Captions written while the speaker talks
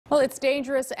Well, it's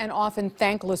dangerous and often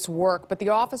thankless work, but the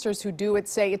officers who do it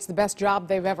say it's the best job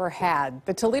they've ever had.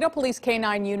 The Toledo Police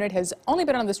K9 unit has only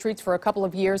been on the streets for a couple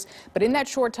of years, but in that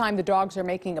short time, the dogs are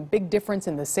making a big difference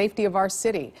in the safety of our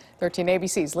city. 13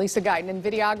 ABC's Lisa Guyton and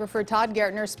videographer Todd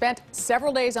Gertner spent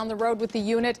several days on the road with the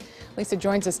unit. Lisa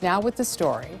joins us now with the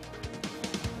story.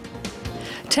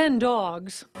 10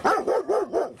 dogs,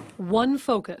 one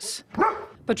focus,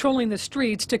 patrolling the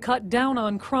streets to cut down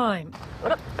on crime.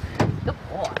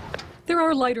 There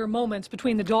are lighter moments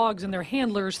between the dogs and their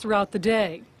handlers throughout the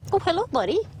day. Oh, hello,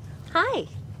 buddy. Hi.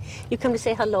 You come to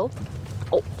say hello?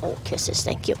 Oh, kisses,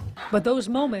 thank you. But those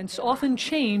moments often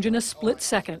change in a split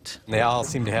second. They all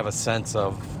seem to have a sense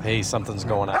of, hey, something's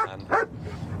going on.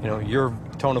 You know, your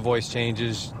tone of voice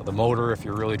changes, the motor, if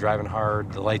you're really driving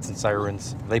hard, the lights and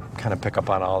sirens, they kind of pick up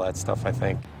on all that stuff, I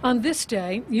think. On this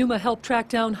day, Yuma helped track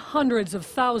down hundreds of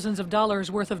thousands of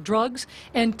dollars worth of drugs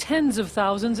and tens of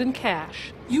thousands in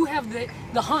cash. You have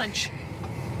the hunch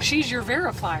she's your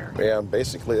verifier. Yeah,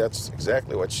 basically that's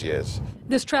exactly what she is.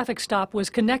 This traffic stop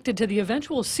was connected to the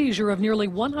eventual seizure of nearly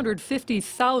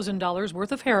 $150,000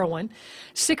 worth of heroin,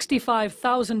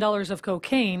 $65,000 of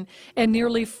cocaine, and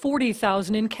nearly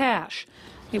 $40,000 in cash.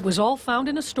 It was all found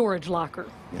in a storage locker.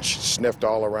 She sniffed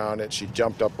all around it. She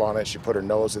jumped up on it. She put her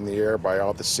nose in the air by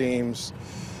all the seams.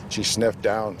 She sniffed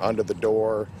down under the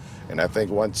door. And I think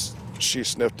once she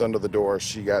sniffed under the door,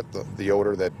 she got the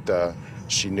odor that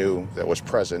she knew that was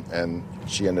present, and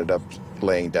she ended up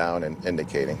laying down and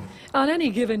indicating. On any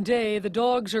given day, the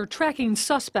dogs are tracking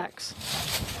suspects,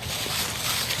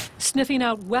 sniffing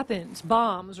out weapons,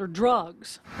 bombs, or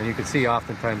drugs. And you can see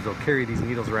oftentimes they'll carry these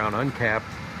needles around uncapped,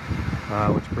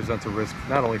 which presents a risk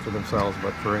not only for themselves,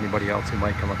 but for anybody else who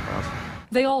might come across.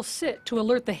 They all sit to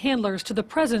alert the handlers to the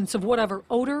presence of whatever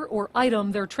odor or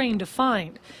item they're trained to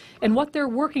find. And what they're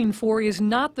working for is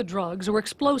not the drugs or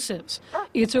explosives.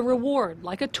 It's a reward,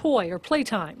 like a toy or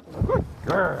playtime.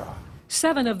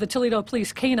 7 of the Toledo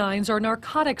Police canines are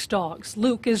narcotics dogs.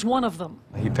 Luke is one of them.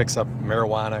 He picks up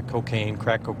marijuana, cocaine,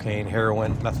 crack cocaine,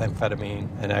 heroin, methamphetamine,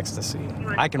 and ecstasy.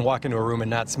 I can walk into a room and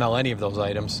not smell any of those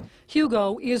items.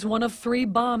 Hugo is one of 3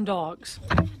 bomb dogs.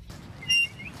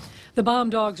 The bomb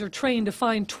dogs are trained to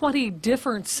find 20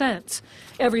 different scents,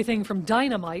 everything from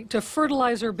dynamite to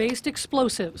fertilizer-based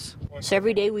explosives. So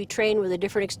every day we train with a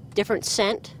different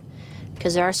scent,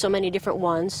 because there are so many different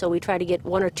ones, so we try to get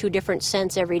 1 or 2 different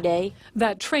scents every day.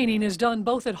 That training is done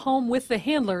both at home with the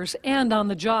handlers and on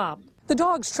the job. The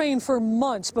dogs train for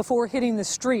months before hitting the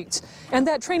streets, and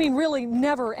that training really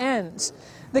never ends.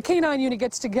 The K9 unit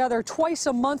gets together twice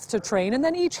a month to train, and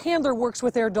then each handler works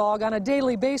with their dog on a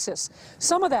daily basis.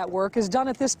 Some of that work is done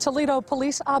at this Toledo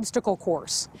Police obstacle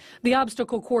course. The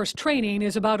obstacle course training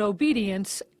is about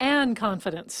obedience and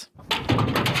confidence.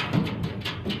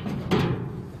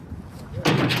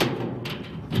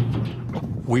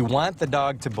 We want the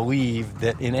dog to believe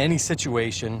that in any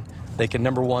situation, they can,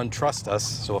 number one, trust us.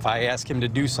 So if I ask him to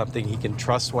do something, he can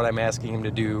trust what I'm asking him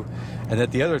to do. And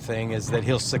that the other thing is that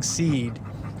he'll succeed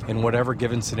in whatever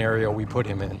given scenario we put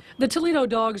him in. The Toledo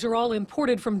dogs are all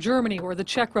imported from Germany or the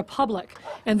Czech Republic,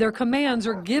 and their commands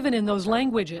are given in those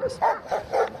languages.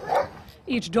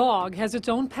 Each dog has its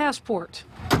own passport.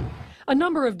 A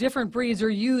number of different breeds are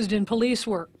used in police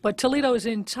work, but Toledo's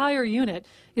entire unit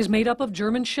is made up of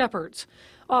German Shepherds.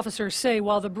 Officers say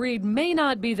while the breed may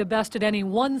not be the best at any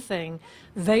one thing,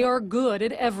 they are good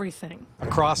at everything.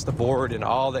 Across the board, and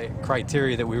all the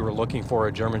criteria that we were looking for,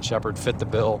 a German Shepherd fit the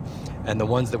bill, and the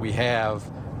ones that we have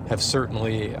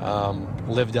certainly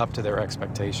lived up to their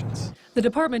expectations. The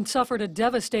department suffered a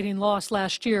devastating loss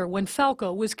last year when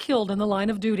Falco was killed in the line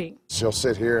of duty. She'll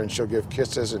sit here and she'll give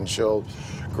kisses and she'll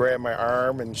grab my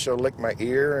arm and she'll lick my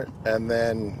ear, and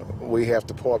then we have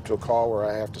to pull up to a call where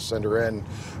I have to send her in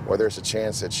where there's a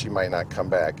chance that she might not come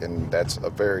back, and that's a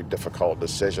very difficult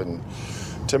decision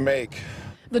to make.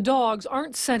 The dogs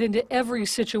aren't sent into every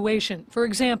situation. For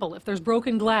example, if there's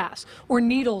broken glass or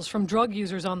needles from drug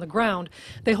users on the ground,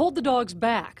 they hold the dogs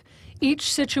back.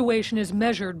 Each situation is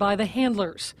measured by the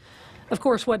handlers. Of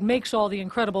course, what makes all the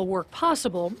incredible work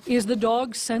possible is the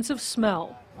dog's sense of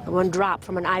smell. One drop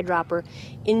from an eyedropper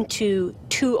into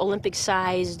 2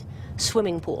 Olympic-sized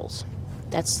swimming pools.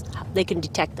 They can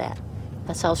detect that.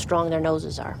 That's how strong their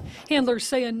noses are. Handlers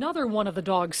say another one of the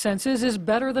dog's senses is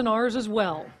better than ours as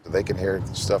well. They can hear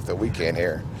stuff that we can't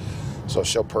hear. So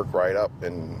she'll perk right up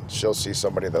and she'll see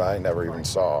somebody that I never even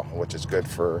saw, which is good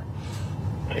for,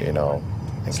 you know,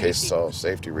 in case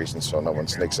safety reasons, so no one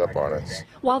sneaks up on us.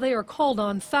 While they are called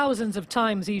on thousands of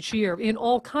times each year in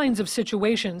all kinds of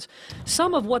situations,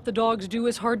 some of what the dogs do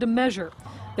is hard to measure.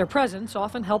 Their presence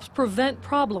often helps prevent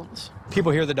problems.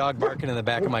 People hear the dog barking in the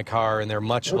back of my car, and they're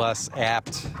much less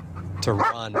apt to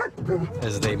run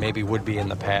as they maybe would be in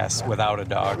the past without a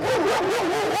dog.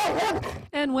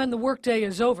 And when the workday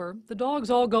is over, the dogs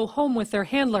all go home with their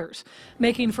handlers,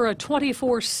 making for a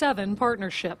 24/7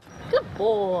 partnership. Good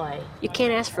boy. You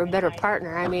can't ask for a better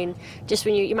partner. I mean, just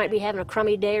when you might be having a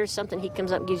crummy day or something, he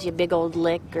comes up and gives you a big old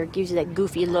lick or gives you that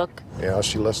goofy look. You know,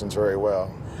 she listens very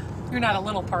well. You're not a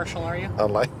little partial, are you?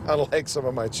 Unlike some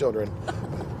of my children.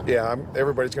 Yeah,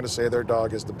 everybody's going to say their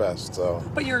dog is the best, so.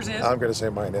 But yours is. I'm going to say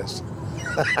mine is.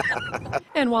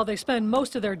 And while they spend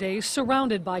most of their days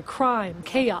surrounded by crime,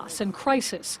 chaos, and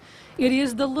crisis, it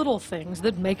is the little things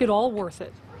that make it all worth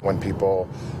it. When people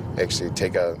actually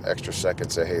take an extra second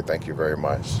and say, hey, thank you very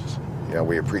much. You know,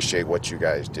 we appreciate what you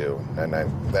guys do. And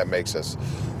that makes us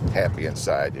happy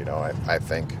inside, you know, I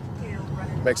think.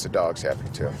 Makes the dogs happy,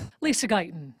 too. Lisa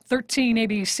Guyton, 13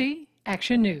 ABC,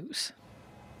 Action News.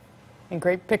 And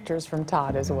great pictures from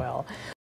Todd as well.